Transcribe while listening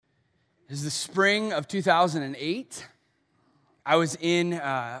It was the spring of 2008. I was in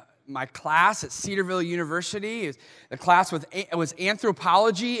my class at Cedarville University. The class was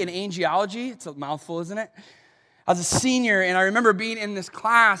anthropology and angiology. It's a mouthful, isn't it? I was a senior, and I remember being in this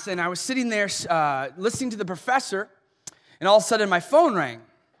class, and I was sitting there listening to the professor, and all of a sudden my phone rang.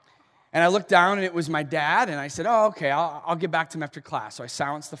 And I looked down, and it was my dad, and I said, oh, okay, I'll get back to him after class. So I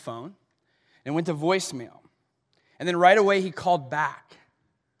silenced the phone and went to voicemail. And then right away he called back.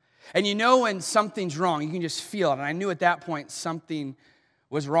 And you know when something's wrong, you can just feel it. And I knew at that point something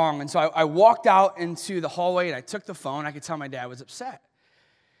was wrong. And so I walked out into the hallway and I took the phone. I could tell my dad was upset.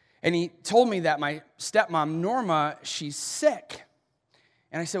 And he told me that my stepmom, Norma, she's sick.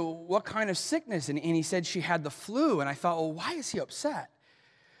 And I said, well, what kind of sickness? And he said she had the flu. And I thought, well, why is he upset?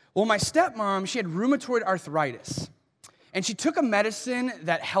 Well, my stepmom, she had rheumatoid arthritis. And she took a medicine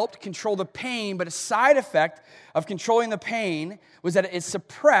that helped control the pain, but a side effect of controlling the pain was that it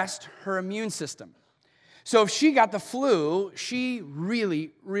suppressed her immune system. So if she got the flu, she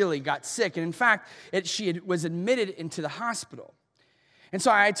really, really got sick. And in fact, she was admitted into the hospital. And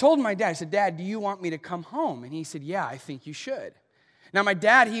so I told my dad, I said, Dad, do you want me to come home? And he said, yeah, I think you should. Now, my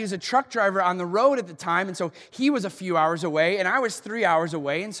dad, he was a truck driver on the road at the time, and so he was a few hours away, and I was 3 hours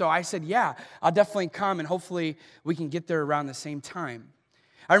away, and so I said, yeah, I'll definitely come, and hopefully we can get there around the same time.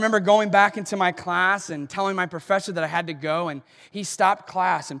 I remember going back into my class and telling my professor that I had to go, and he stopped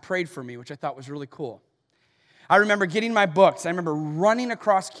class and prayed for me, which I thought was really cool. I remember getting my books. I remember running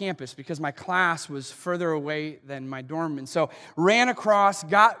across campus because my class was further away than my dorm. And so ran across,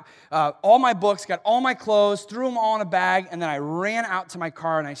 got all my books, got all my clothes, threw them all in a bag, and then I ran out to my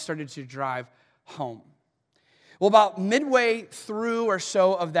car and I started to drive home. Well, about midway through or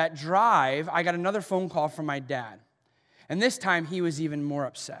so of that drive, I got another phone call from my dad. And this time he was even more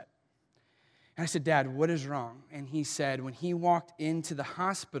upset. And I said, Dad, what is wrong? And he said when he walked into the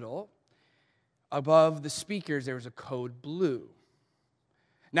hospital, above the speakers, there was a code blue.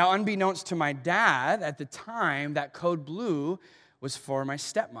 Now, unbeknownst to my dad, at the time, that code blue was for my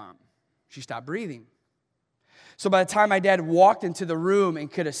stepmom. She stopped breathing. So by the time my dad walked into the room and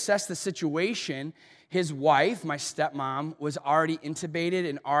could assess the situation, his wife, my stepmom, was already intubated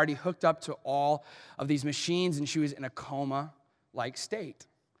and already hooked up to all of these machines, and she was in a coma-like state,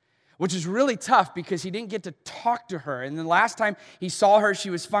 which is really tough because he didn't get to talk to her. And the last time he saw her,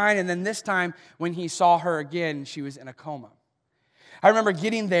 she was fine. And then this time when he saw her again, she was in a coma. I remember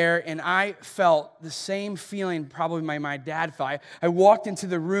getting there, and I felt the same feeling probably my dad felt. I walked into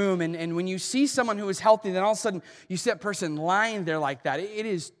the room, and when you see someone who is healthy, then all of a sudden you see that person lying there like that. It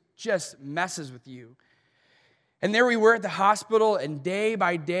is just messes with you. And there we were at the hospital, and day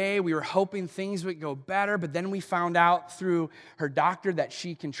by day, we were hoping things would go better, but then we found out through her doctor that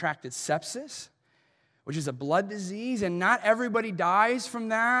she contracted sepsis, which is a blood disease, and not everybody dies from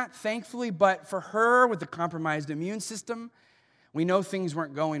that, thankfully, but for her, with the compromised immune system, we know things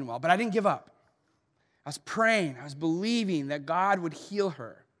weren't going well. But I didn't give up. I was praying, I was believing that God would heal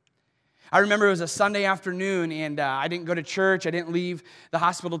her. I remember it was a Sunday afternoon, and I didn't go to church. I didn't leave the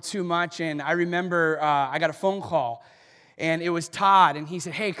hospital too much, and I remember I got a phone call, and it was Todd, and he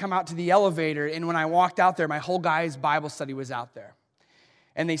said, hey, come out to the elevator. And when I walked out there, my whole guy's Bible study was out there.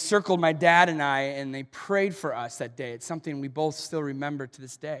 And they circled my dad and I, and they prayed for us that day. It's something we both still remember to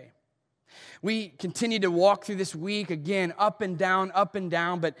this day. We continued to walk through this week, again, up and down,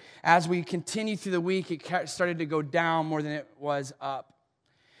 but as we continued through the week, it started to go down more than it was up.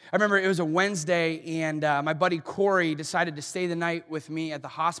 I remember it was a Wednesday, and my buddy Corey decided to stay the night with me at the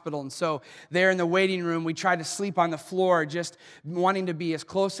hospital. And so there in the waiting room, we tried to sleep on the floor, just wanting to be as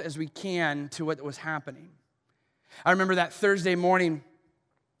close as we can to what was happening. I remember that Thursday morning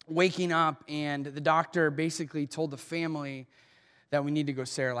waking up, and the doctor basically told the family that we need to go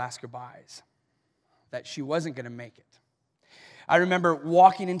say our last goodbyes, that she wasn't going to make it. I remember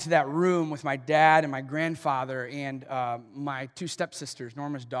walking into that room with my dad and my grandfather and my two stepsisters,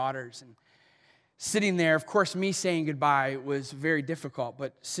 Norma's daughters, and sitting there. Of course, me saying goodbye was very difficult,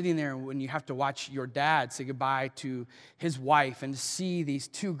 but sitting there when you have to watch your dad say goodbye to his wife and to see these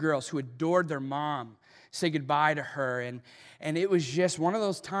two girls who adored their mom say goodbye to her, and it was just one of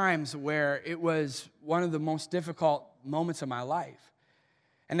those times where it was one of the most difficult moments of my life.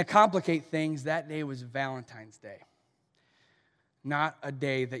 And to complicate things, that day was Valentine's Day. Not a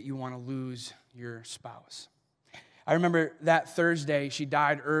day that you want to lose your spouse. I remember that Thursday, she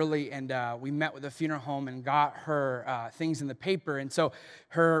died early, and we met with the funeral home and got her things in the paper. And so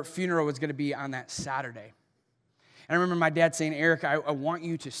her funeral was going to be on that Saturday. And I remember my dad saying, Eric, I want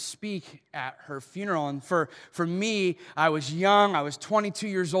you to speak at her funeral. And for me, I was young. I was 22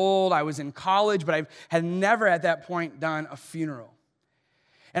 years old. I was in college, but I had never at that point done a funeral.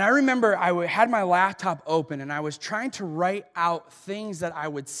 And I remember had my laptop open and I was trying to write out things that I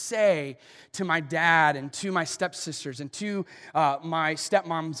would say to my dad and to my stepsisters and to my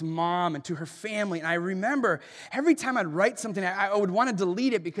stepmom's mom and to her family. And I remember every time I'd write something, I would want to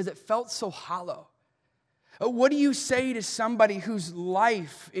delete it because it felt so hollow. What do you say to somebody whose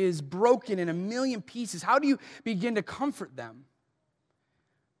life is broken in a million pieces? How do you begin to comfort them?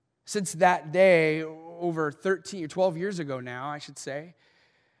 Since that day, over 13 or 12 years ago now, I should say,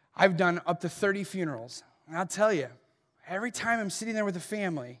 I've done up to 30 funerals. And I'll tell you, every time I'm sitting there with a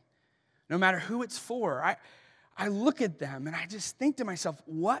family, no matter who it's for, I look at them and I just think to myself,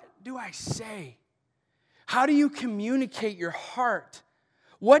 what do I say? How do you communicate your heart?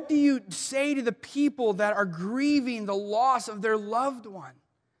 What do you say to the people that are grieving the loss of their loved one?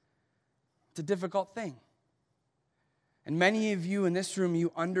 It's a difficult thing. And many of you in this room,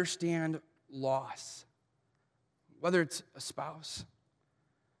 you understand loss. Whether it's a spouse,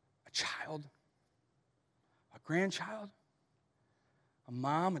 a child, a grandchild, a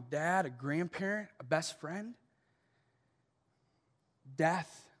mom, a dad, a grandparent, a best friend.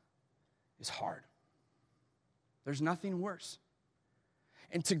 Death is hard. There's nothing worse.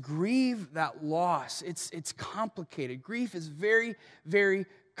 And to grieve that loss, it's complicated. Grief is very, very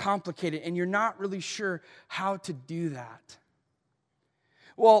complicated, and you're not really sure how to do that.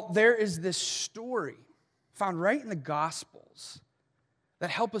 Well, there is this story found right in the Gospels that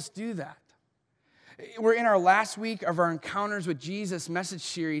help us do that. We're in our last week of our Encounters with Jesus message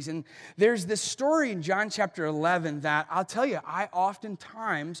series, and there's this story in John chapter 11 that I'll tell you, I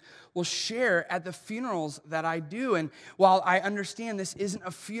oftentimes will share at the funerals that I do. And while I understand this isn't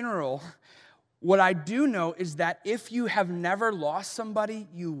a funeral, what I do know is that if you have never lost somebody,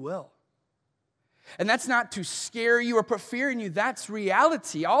 you will. And that's not to scare you or put fear in you. That's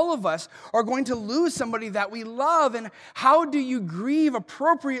reality. All of us are going to lose somebody that we love. And how do you grieve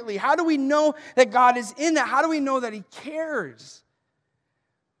appropriately? How do we know that God is in that? How do we know that He cares?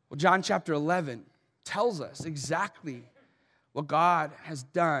 Well, John chapter 11 tells us exactly what God has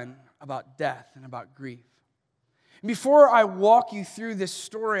done about death and about grief. Before I walk you through this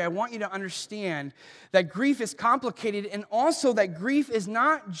story, I want you to understand that grief is complicated, and also that grief is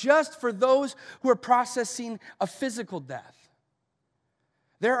not just for those who are processing a physical death.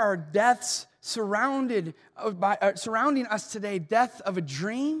 There are deaths surrounding us today. Death of a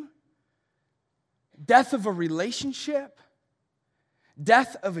dream, death of a relationship,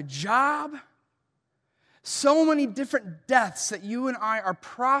 death of a job. So many different deaths that you and I are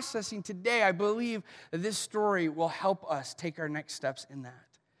processing today. I believe that this story will help us take our next steps in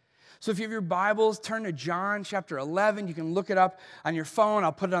that. So if you have your Bibles, turn to John chapter 11. You can look it up on your phone.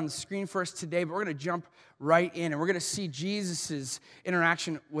 I'll put it on the screen for us today, but we're going to jump right in, and we're going to see Jesus'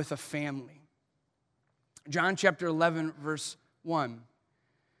 interaction with a family. John chapter 11, verse 1.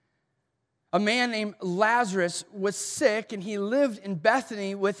 A man named Lazarus was sick, and he lived in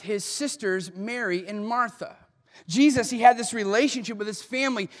Bethany with his sisters, Mary and Martha. Jesus, he had this relationship with his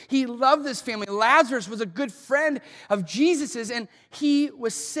family. He loved this family. Lazarus was a good friend of Jesus's, and he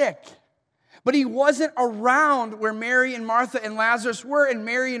was sick. But he wasn't around where Mary and Martha and Lazarus were, and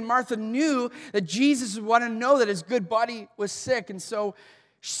Mary and Martha knew that Jesus would want to know that his good buddy was sick. And so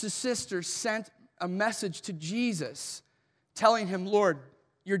his sisters sent a message to Jesus telling him, Lord,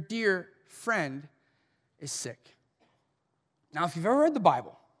 your dear friend is sick. Now, if you've ever read the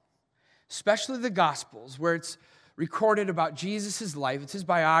Bible, especially the Gospels, where it's recorded about Jesus' life, it's his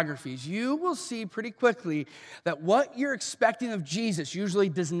biographies, you will see pretty quickly that what you're expecting of Jesus usually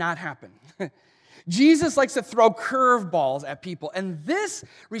does not happen. Jesus likes to throw curveballs at people, and this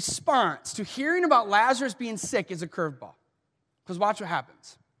response to hearing about Lazarus being sick is a curveball. Because watch what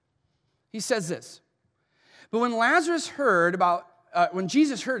happens. He says this, but when Jesus heard,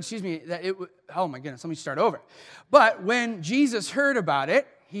 that it would, oh my goodness, let me start over. But when Jesus heard about it,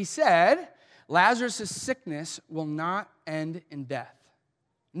 he said, Lazarus' sickness will not end in death.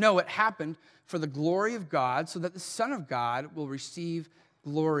 No, it happened for the glory of God, so that the Son of God will receive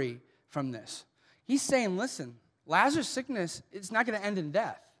glory from this. He's saying, listen, Lazarus' sickness, it's not going to end in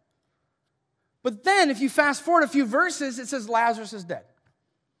death. But then, if you fast forward a few verses, it says Lazarus is dead.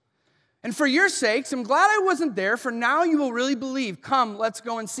 And for your sakes, I'm glad I wasn't there, for now you will really believe. Come, let's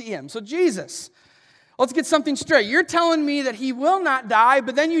go and see him. So Jesus, let's get something straight. You're telling me that he will not die,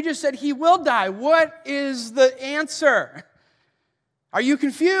 but then you just said he will die. What is the answer? Are you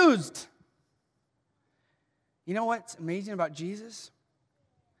confused? You know what's amazing about Jesus?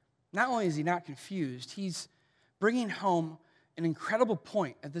 Not only is he not confused, he's bringing home an incredible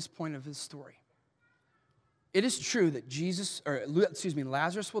point at this point of his story. It is true that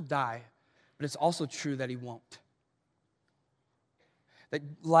Lazarus will die, but it's also true that he won't. that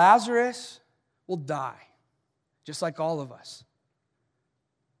Lazarus will die, just like all of us.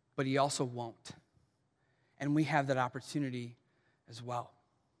 But he also won't. And we have that opportunity as well.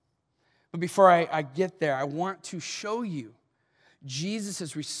 But before I get there, I want to show you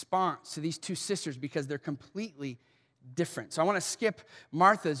Jesus' response to these two sisters because they're completely different. So I want to skip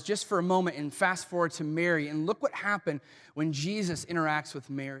Martha's just for a moment and fast forward to Mary. And look what happened when Jesus interacts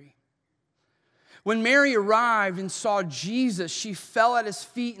with Mary. When Mary arrived and saw Jesus, she fell at his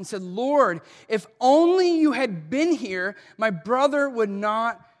feet and said, "Lord, if only you had been here, my brother would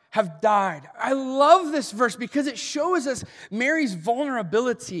not have died." I love this verse because it shows us Mary's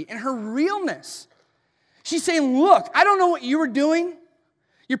vulnerability and her realness. She's saying, look, I don't know what you were doing.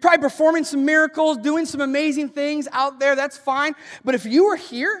 You're probably performing some miracles, doing some amazing things out there. That's fine. But if you were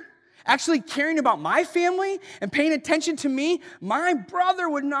here, actually caring about my family and paying attention to me, my brother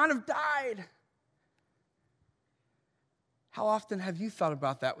would not have died. How often have you thought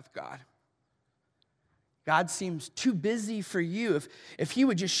about that with God? God seems too busy for you. If he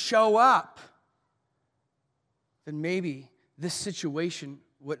would just show up, then maybe this situation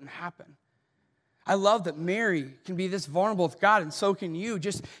wouldn't happen. I love that Mary can be this vulnerable with God, and so can you.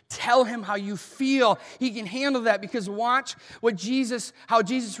 Just tell him how you feel. He can handle that because watch how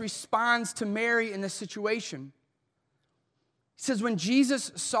Jesus responds to Mary in this situation. He says, when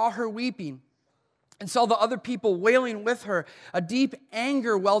Jesus saw her weeping and saw the other people wailing with her, a deep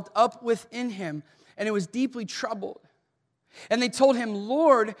anger welled up within him, and it was deeply troubled. And they told him,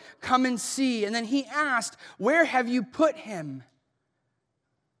 "Lord, come and see." And then he asked, "Where have you put him?"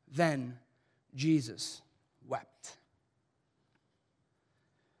 Then Jesus wept.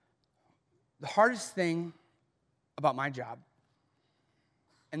 The hardest thing about my job,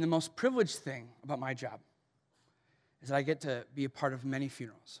 and the most privileged thing about my job, is that I get to be a part of many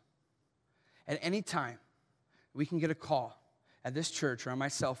funerals. At any time, we can get a call at this church or on my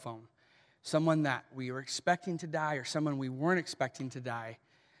cell phone, someone that we were expecting to die or someone we weren't expecting to die,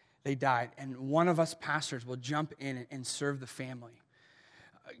 they died. And one of us pastors will jump in and serve the family.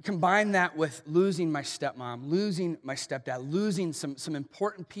 Combine that with losing my stepmom, losing my stepdad, losing some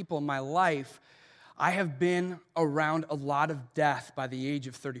important people in my life. I have been around a lot of death by the age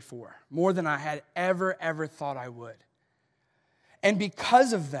of 34, more than I had ever thought I would. And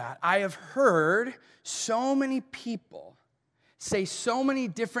because of that, I have heard so many people say so many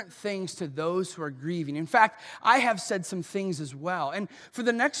different things to those who are grieving. In fact, I have said some things as well. And for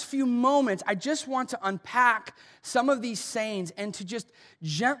the next few moments, I just want to unpack some of these sayings and to just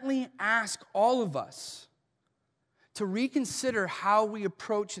gently ask all of us to reconsider how we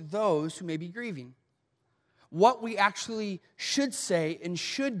approach those who may be grieving. What we actually should say and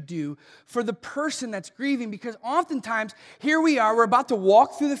should do for the person that's grieving. Because oftentimes, here we are, we're about to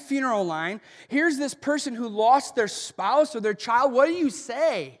walk through the funeral line. Here's this person who lost their spouse or their child. What do you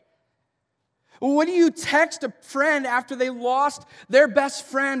say? What do you text a friend after they lost their best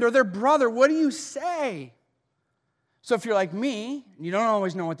friend or their brother? What do you say? So if you're like me, and you don't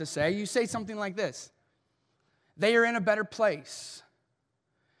always know what to say, you say something like this: "They are in a better place."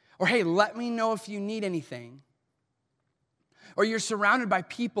 Or, "Hey, let me know if you need anything." Or, "You're surrounded by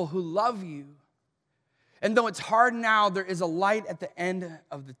people who love you. And though it's hard now, there is a light at the end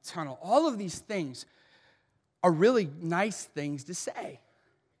of the tunnel." All of these things are really nice things to say.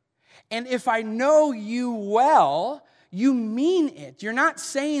 And if I know you well, you mean it. You're not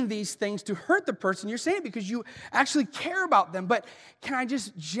saying these things to hurt the person. You're saying it because you actually care about them. But can I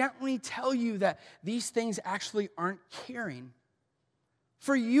just gently tell you that these things actually aren't caring?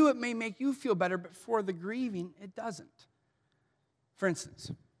 For you, it may make you feel better, but for the grieving, it doesn't. For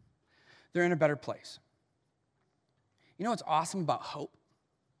instance, they're in a better place. You know what's awesome about hope?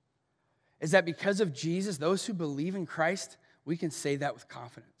 Is that because of Jesus, those who believe in Christ, we can say that with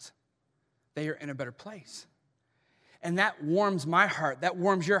confidence. They are in a better place. And that warms my heart. That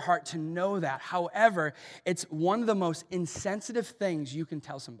warms your heart to know that. However, it's one of the most insensitive things you can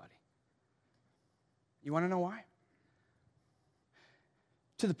tell somebody. You want to know why?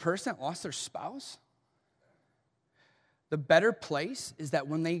 To the person that lost their spouse, the better place is that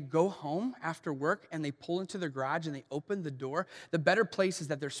when they go home after work and they pull into their garage and they open the door, the better place is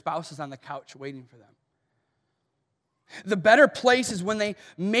that their spouse is on the couch waiting for them. The better place is when they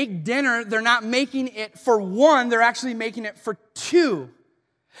make dinner, they're not making it for one, they're actually making it for two.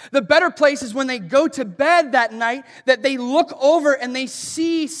 The better place is when they go to bed that night that they look over and they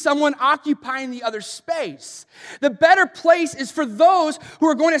see someone occupying the other space. The better place is for those who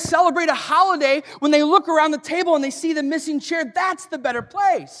are going to celebrate a holiday when they look around the table and they see the missing chair. That's the better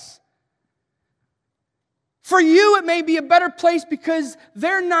place. For you, it may be a better place because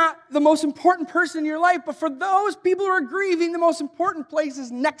they're not the most important person in your life, but for those people who are grieving, the most important place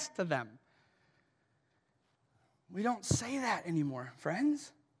is next to them. We don't say that anymore,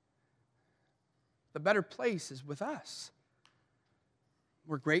 friends. The better place is with us.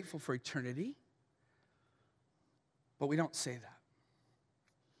 We're grateful for eternity, but we don't say that.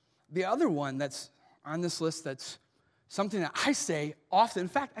 The other one that's on this list that's something that I say often, in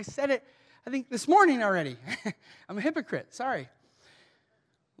fact, I said it, I think, this morning already. I'm a hypocrite, sorry.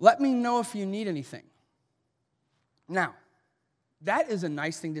 Let me know if you need anything. Now, that is a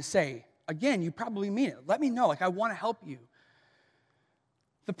nice thing to say. Again, you probably mean it. Let me know, like I want to help you.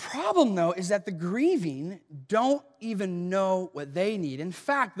 The problem, though, is that the grieving don't even know what they need. In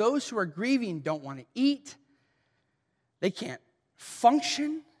fact, those who are grieving don't want to eat. They can't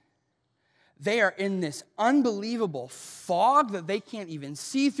function. They are in this unbelievable fog that they can't even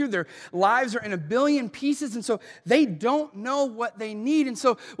see through. Their lives are in a billion pieces, and so they don't know what they need. And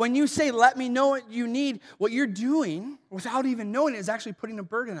so when you say, let me know what you need, what you're doing without even knowing it is actually putting a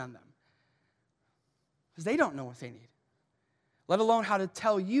burden on them. Because they don't know what they need, let alone how to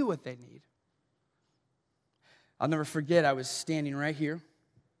tell you what they need. I'll never forget, I was standing right here,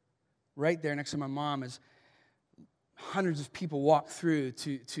 right there next to my mom as hundreds of people walked through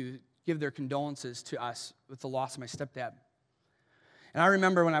to give their condolences to us with the loss of my stepdad. And I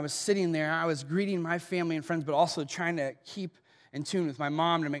remember when I was sitting there, I was greeting my family and friends, but also trying to keep in tune with my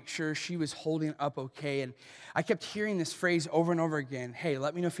mom to make sure she was holding up okay. And I kept hearing this phrase over and over again, hey,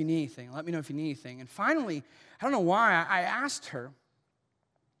 let me know if you need anything. Let me know if you need anything. And finally, I don't know why, I asked her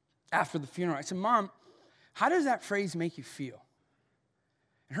after the funeral, I said, Mom, how does that phrase make you feel?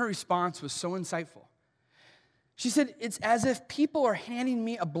 And her response was so insightful. She said, it's as if people are handing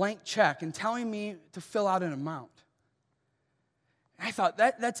me a blank check and telling me to fill out an amount. And I thought,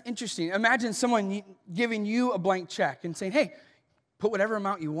 that's interesting. Imagine someone giving you a blank check and saying, hey, put whatever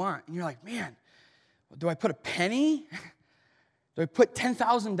amount you want. And you're like, man, do I put a penny? Do I put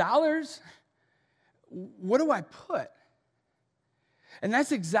 $10,000? What do I put? And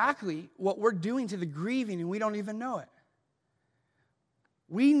that's exactly what we're doing to the grieving, and we don't even know it.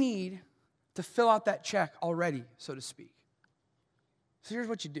 We need to fill out that check already, so to speak. So here's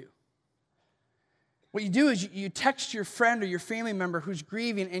what you do. What you do is you text your friend or your family member who's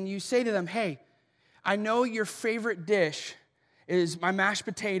grieving, and you say to them, hey, I know your favorite dish is my mashed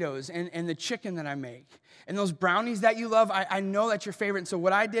potatoes and the chicken that I make. And those brownies that you love, I know that's your favorite. And so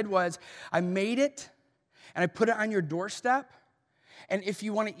what I did was I made it, and I put it on your doorstep. And if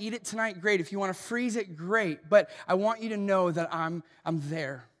you want to eat it tonight, great. If you want to freeze it, great. But I want you to know that I'm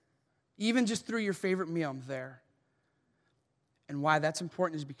there. Even just through your favorite meal, I'm there. And why that's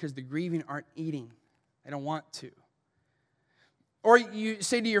important is because the grieving aren't eating. They don't want to. Or you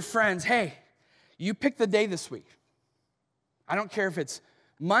say to your friends, hey, you pick the day this week. I don't care if it's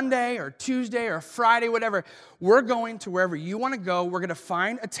Monday or Tuesday or Friday, whatever. We're going to wherever you want to go. We're going to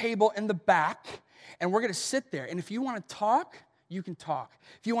find a table in the back, and we're going to sit there. And if you want to talk, you can talk.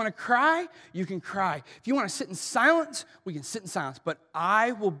 If you want to cry, you can cry. If you want to sit in silence, we can sit in silence. But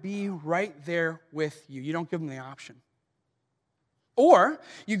I will be right there with you. You don't give them the option. Or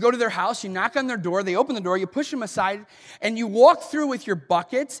you go to their house, you knock on their door, they open the door, you push them aside, and you walk through with your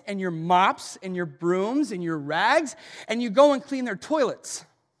buckets and your mops and your brooms and your rags, and you go and clean their toilets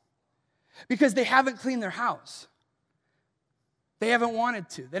because they haven't cleaned their house. They haven't wanted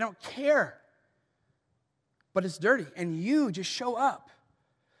to. They don't care. But it's dirty, and you just show up.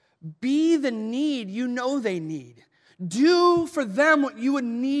 Be the need you know they need. Do for them what you would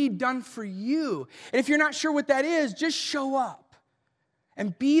need done for you. And if you're not sure what that is, just show up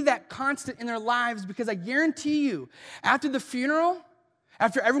and be that constant in their lives, because I guarantee you, after the funeral,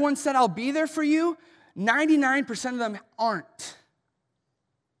 after everyone said, I'll be there for you, 99% of them aren't.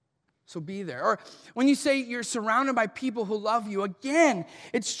 So be there. Or when you say you're surrounded by people who love you, again,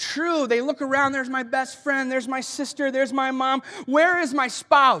 it's true. They look around, there's my best friend, there's my sister, there's my mom. Where is my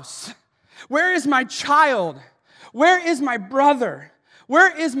spouse? Where is my child? Where is my brother?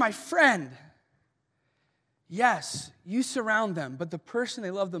 Where is my friend? Yes, you surround them, but the person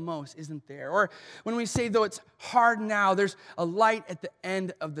they love the most isn't there. Or when we say, though it's hard now, there's a light at the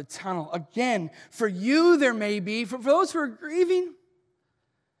end of the tunnel. Again, for you there may be, for those who are grieving.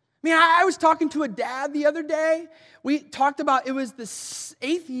 I was talking to a dad the other day. We talked about, it was the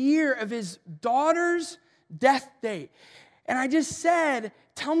 8th year of his daughter's death date. And I just said,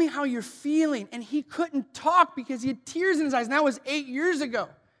 tell me how you're feeling. And he couldn't talk because he had tears in his eyes. And that was 8 years ago.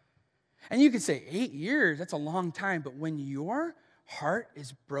 And you could say, 8 years, that's a long time. But when your heart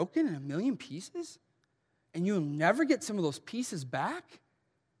is broken in a million pieces, and you'll never get some of those pieces back,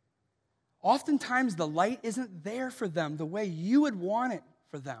 Oftentimes, the light isn't there for them the way you would want it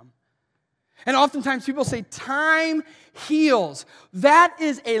for them. And oftentimes, people say, time heals. That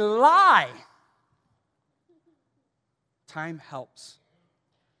is a lie. Time helps.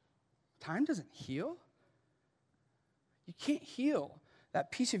 Time doesn't heal. You can't heal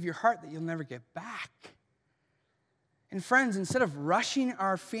that piece of your heart that you'll never get back. And friends, instead of rushing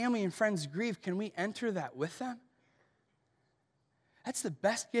our family and friends' grief, can we enter that with them? That's the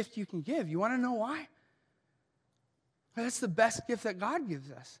best gift you can give. You want to know why? That's the best gift that God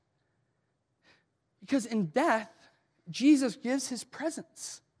gives us. Because in death, Jesus gives his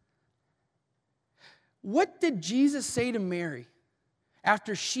presence. What did Jesus say to Mary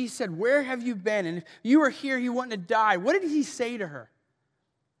after she said, "Where have you been? And if you were here, you wouldn't have died." What did he say to her?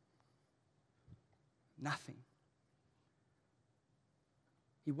 Nothing.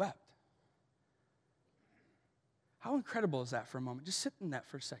 He wept. How incredible is that for a moment? Just sit in that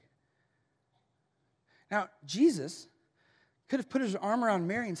for a second. Now, Jesus could have put his arm around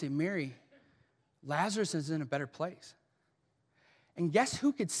Mary and say, "Mary, Lazarus is in a better place." And guess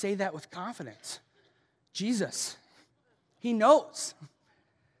who could say that with confidence? Jesus. He knows.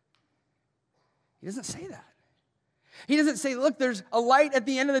 He doesn't say that. He doesn't say, "Look, there's a light at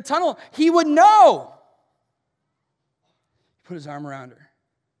the end of the tunnel." He would know. He put his arm around her,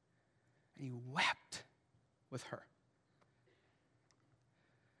 and he wept with her.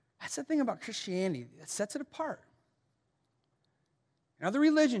 That's the thing about Christianity that sets it apart. In other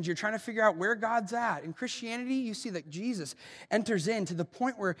religions, you're trying to figure out where God's at. In Christianity, you see that Jesus enters in to the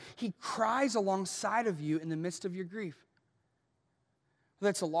point where he cries alongside of you in the midst of your grief.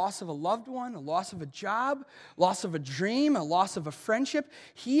 Whether it's a loss of a loved one, a loss of a job, loss of a dream, a loss of a friendship,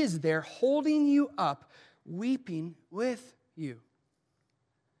 he is there holding you up, weeping with you.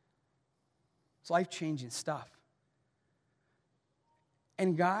 It's life-changing stuff.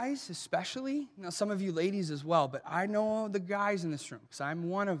 And guys, especially, now some of you ladies as well, but I know the guys in this room because I'm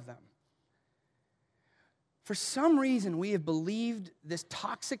one of them. For some reason, we have believed this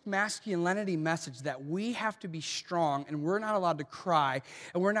toxic masculinity message that we have to be strong and we're not allowed to cry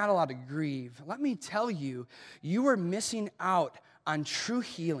and we're not allowed to grieve. Let me tell you, you are missing out on true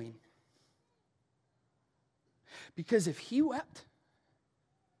healing. Because if he wept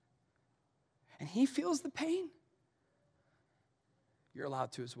and he feels the pain, you're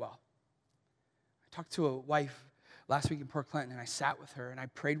allowed to as well. I talked to a wife last week in Port Clinton, and I sat with her, and I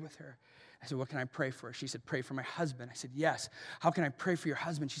prayed with her. I said, "What can I pray for?" She said, "Pray for my husband." I said, "Yes. How can I pray for your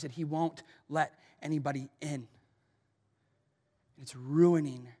husband?" She said, "He won't let anybody in. It's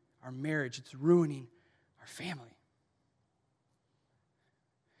ruining our marriage. It's ruining our family."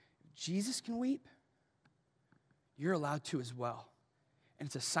 If Jesus can weep, you're allowed to as well. And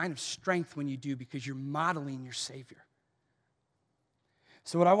it's a sign of strength when you do because you're modeling your Savior.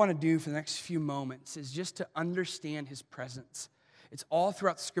 So what I want to do for the next few moments is just to understand his presence. It's all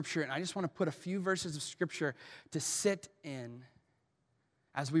throughout Scripture, and I just want to put a few verses of Scripture to sit in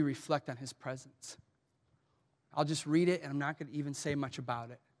as we reflect on his presence. I'll just read it, and I'm not going to even say much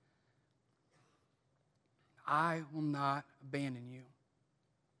about it. I will not abandon you.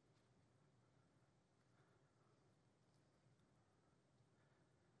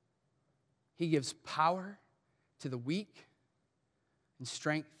 He gives power to the weak and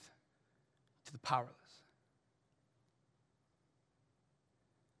strength to the powerless.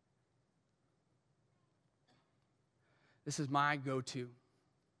 This is my go-to.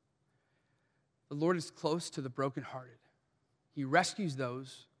 The Lord is close to the brokenhearted. He rescues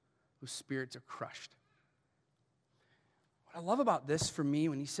those whose spirits are crushed. What I love about this for me,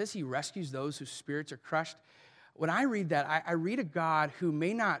 when he says he rescues those whose spirits are crushed, when I read that, I read a God who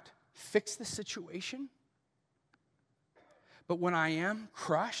may not fix the situation, but when I am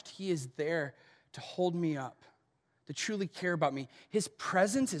crushed, he is there to hold me up, to truly care about me. His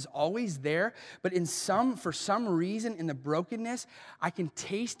presence is always there, but for some reason, in the brokenness, I can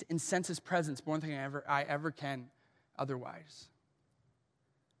taste and sense his presence more than I ever can otherwise.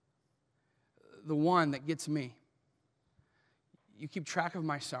 The one that gets me. You keep track of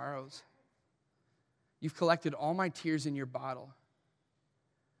my sorrows. You've collected all my tears in your bottle.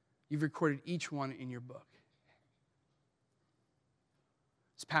 You've recorded each one in your book.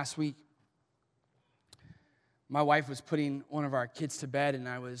 This past week, my wife was putting one of our kids to bed, and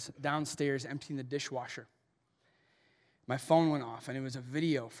I was downstairs emptying the dishwasher. My phone went off, and it was a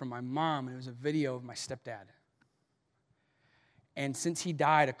video from my mom, and it was a video of my stepdad. And since he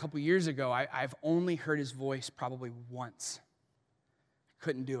died a couple years ago, I've only heard his voice probably once. I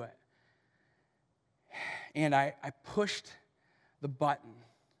couldn't do it. And I pushed the button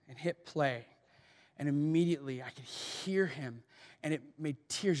and hit play. And immediately I could hear him, and it made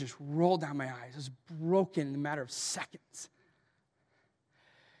tears just roll down my eyes. It was broken in a matter of seconds.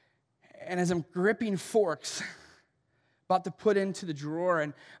 And as I'm gripping forks, about to put into the drawer,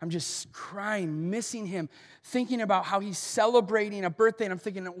 and I'm just crying, missing him, thinking about how he's celebrating a birthday, and I'm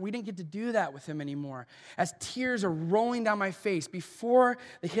thinking, no, we didn't get to do that with him anymore. As tears are rolling down my face, before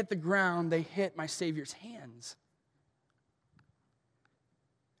they hit the ground, they hit my Savior's hands.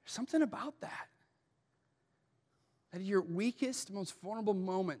 There's something about that. That at your weakest, most vulnerable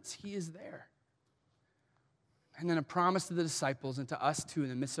moments, he is there. And then a promise to the disciples and to us too in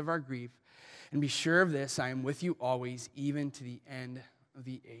the midst of our grief. And be sure of this, I am with you always, even to the end of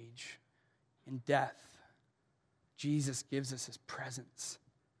the age. In death, Jesus gives us his presence.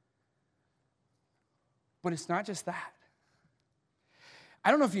 But it's not just that.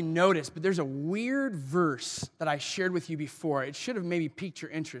 I don't know if you noticed, but there's a weird verse that I shared with you before. It should have maybe piqued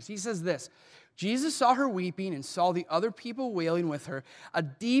your interest. He says this, Jesus saw her weeping and saw the other people wailing with her. A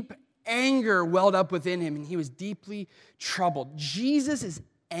deep anger welled up within him, and he was deeply troubled. Jesus is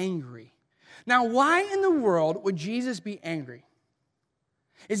angry. Now, why in the world would Jesus be angry?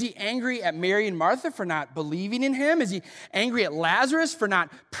 Is he angry at Mary and Martha for not believing in him? Is he angry at Lazarus for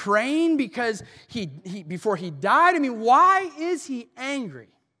not praying because he before he died? I mean, why is he angry?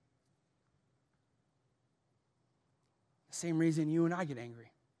 The same reason you and I get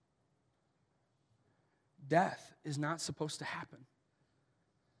angry. Death is not supposed to happen.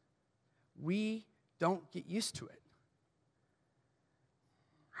 We don't get used to it.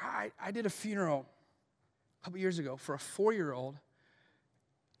 I did a funeral a couple years ago for a 4-year-old,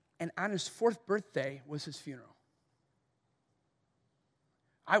 and on his 4th birthday was his funeral.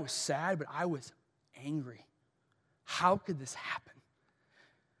 I was sad, but I was angry. How could this happen?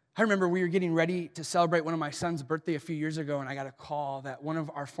 I remember we were getting ready to celebrate one of my son's birthday a few years ago, and I got a call that one of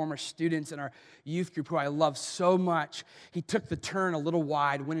our former students in our youth group, who I love so much, he took the turn a little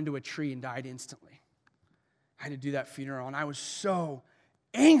wide, went into a tree, and died instantly. I had to do that funeral, and I was so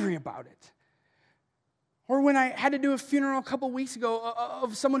angry about it. Or when I had to do a funeral a couple weeks ago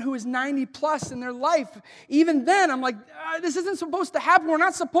of someone who is 90 plus in their life, even then I'm like, this isn't supposed to happen. We're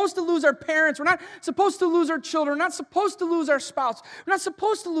not supposed to lose our parents. We're not supposed to lose our children. We're not supposed to lose our spouse. We're not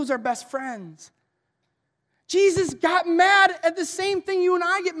supposed to lose our best friends. Jesus got mad at the same thing you and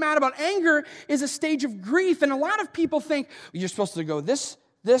I get mad about. Anger is a stage of grief, and a lot of people think you're supposed to go this,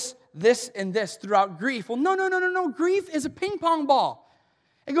 and this throughout grief. Well, no. Grief is a ping pong ball.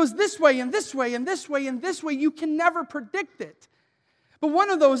 It goes this way and this way and this way and this way. You can never predict it. But one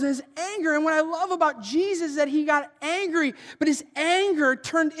of those is anger. And what I love about Jesus is that he got angry, but his anger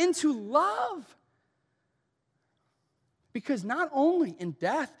turned into love. Because not only in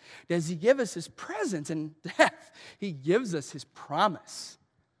death does he give us his presence, in death he gives us his promise.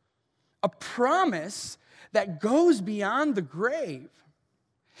 A promise that goes beyond the grave.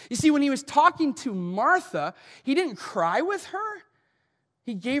 You see, when he was talking to Martha, he didn't cry with her.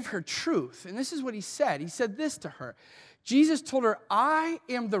 He gave her truth. And this is what he said. He said this to her. Jesus told her, I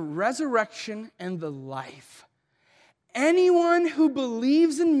am the resurrection and the life. Anyone who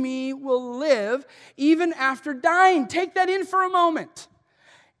believes in me will live even after dying. Take that in for a moment.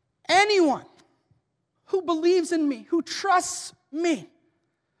 Anyone who believes in me, who trusts me,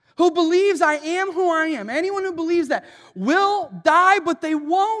 who believes I am who I am, anyone who believes that will die, but they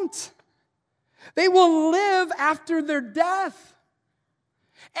won't. They will live after their death.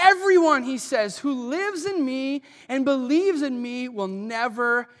 Everyone, he says, who lives in me and believes in me will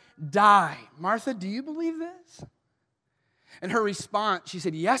never die. Martha, do you believe this? And her response, she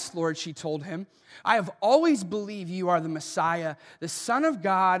said, yes, Lord, she told him. I have always believed you are the Messiah, the Son of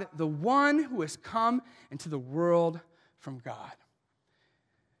God, the one who has come into the world from God.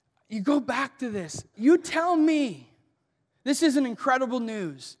 You go back to this. You tell me this isn't incredible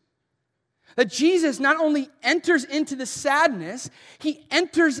news. That Jesus not only enters into the sadness, he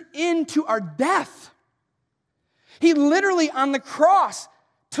enters into our death. He literally on the cross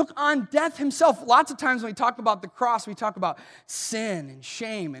took on death himself. Lots of times when we talk about the cross, we talk about sin and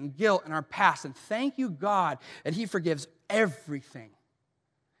shame and guilt in our past. And thank you, God, that he forgives everything.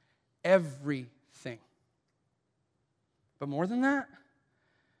 Everything. But more than that,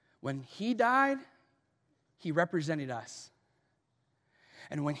 when he died, he represented us.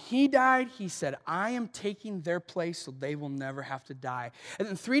 And when he died, he said, I am taking their place so they will never have to die. And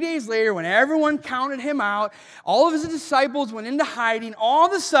then 3 days later, when everyone counted him out, all of his disciples went into hiding, all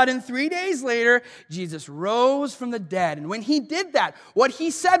of a sudden, 3 days later, Jesus rose from the dead. And when he did that, what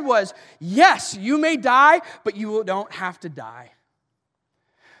he said was, yes, you may die, but you don't have to die.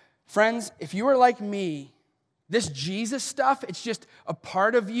 Friends, if you are like me, This Jesus stuff, it's just a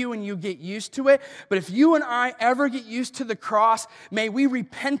part of you and you get used to it. But if you and I ever get used to the cross, may we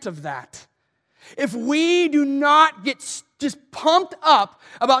repent of that. If we do not get just pumped up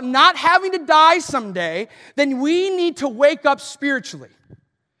about not having to die someday, then we need to wake up spiritually.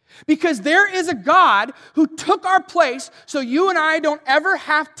 Because there is a God who took our place so you and I don't ever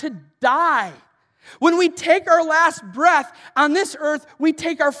have to die. When we take our last breath on this earth, we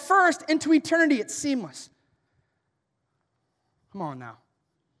take our first into eternity. It's seamless. Come on now.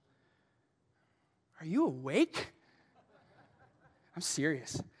 Are you awake? I'm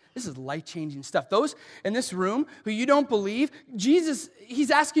serious. This is life-changing stuff. Those in this room who you don't believe, Jesus,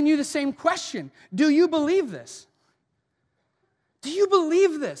 he's asking you the same question. Do you believe this? Do you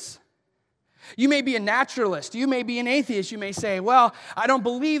believe this? You may be a naturalist. You may be an atheist. You may say, well, I don't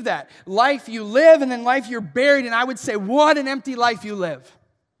believe that. Life you live and then life you're buried. And I would say, what an empty life you live.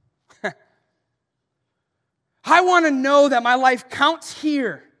 I want to know that my life counts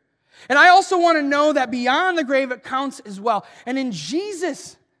here. And I also want to know that beyond the grave it counts as well. And in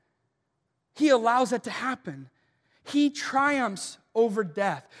Jesus, he allows that to happen. He triumphs over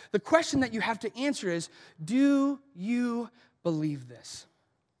death. The question that you have to answer is, do you believe this?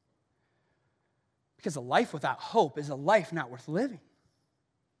 Because a life without hope is a life not worth living.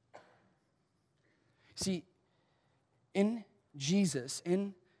 See, in Jesus,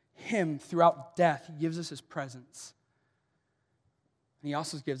 in him throughout death, he gives us his presence. And he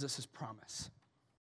also gives us his promise.